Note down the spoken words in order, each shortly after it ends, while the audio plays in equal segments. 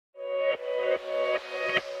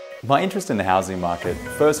My interest in the housing market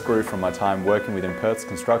first grew from my time working within Perth's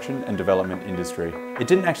construction and development industry. It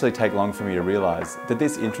didn't actually take long for me to realise that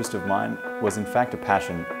this interest of mine was in fact a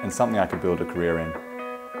passion and something I could build a career in.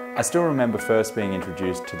 I still remember first being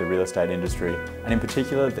introduced to the real estate industry, and in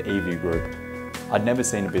particular the eView group. I'd never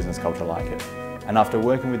seen a business culture like it, and after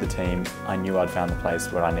working with the team, I knew I'd found the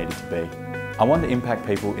place where I needed to be. I wanted to impact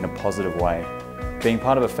people in a positive way. Being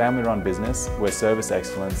part of a family-run business where service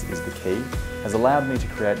excellence is the key has allowed me to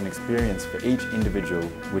create an experience for each individual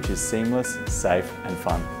which is seamless, safe and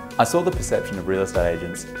fun. I saw the perception of real estate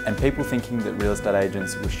agents and people thinking that real estate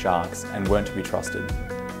agents were sharks and weren't to be trusted.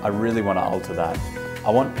 I really want to alter that.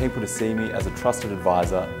 I want people to see me as a trusted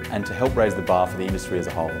advisor and to help raise the bar for the industry as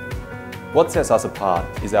a whole. What sets us apart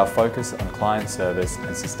is our focus on client service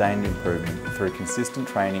and sustained improvement through consistent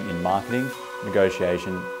training in marketing,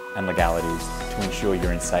 negotiation and legalities to ensure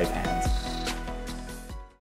you're in safe hands.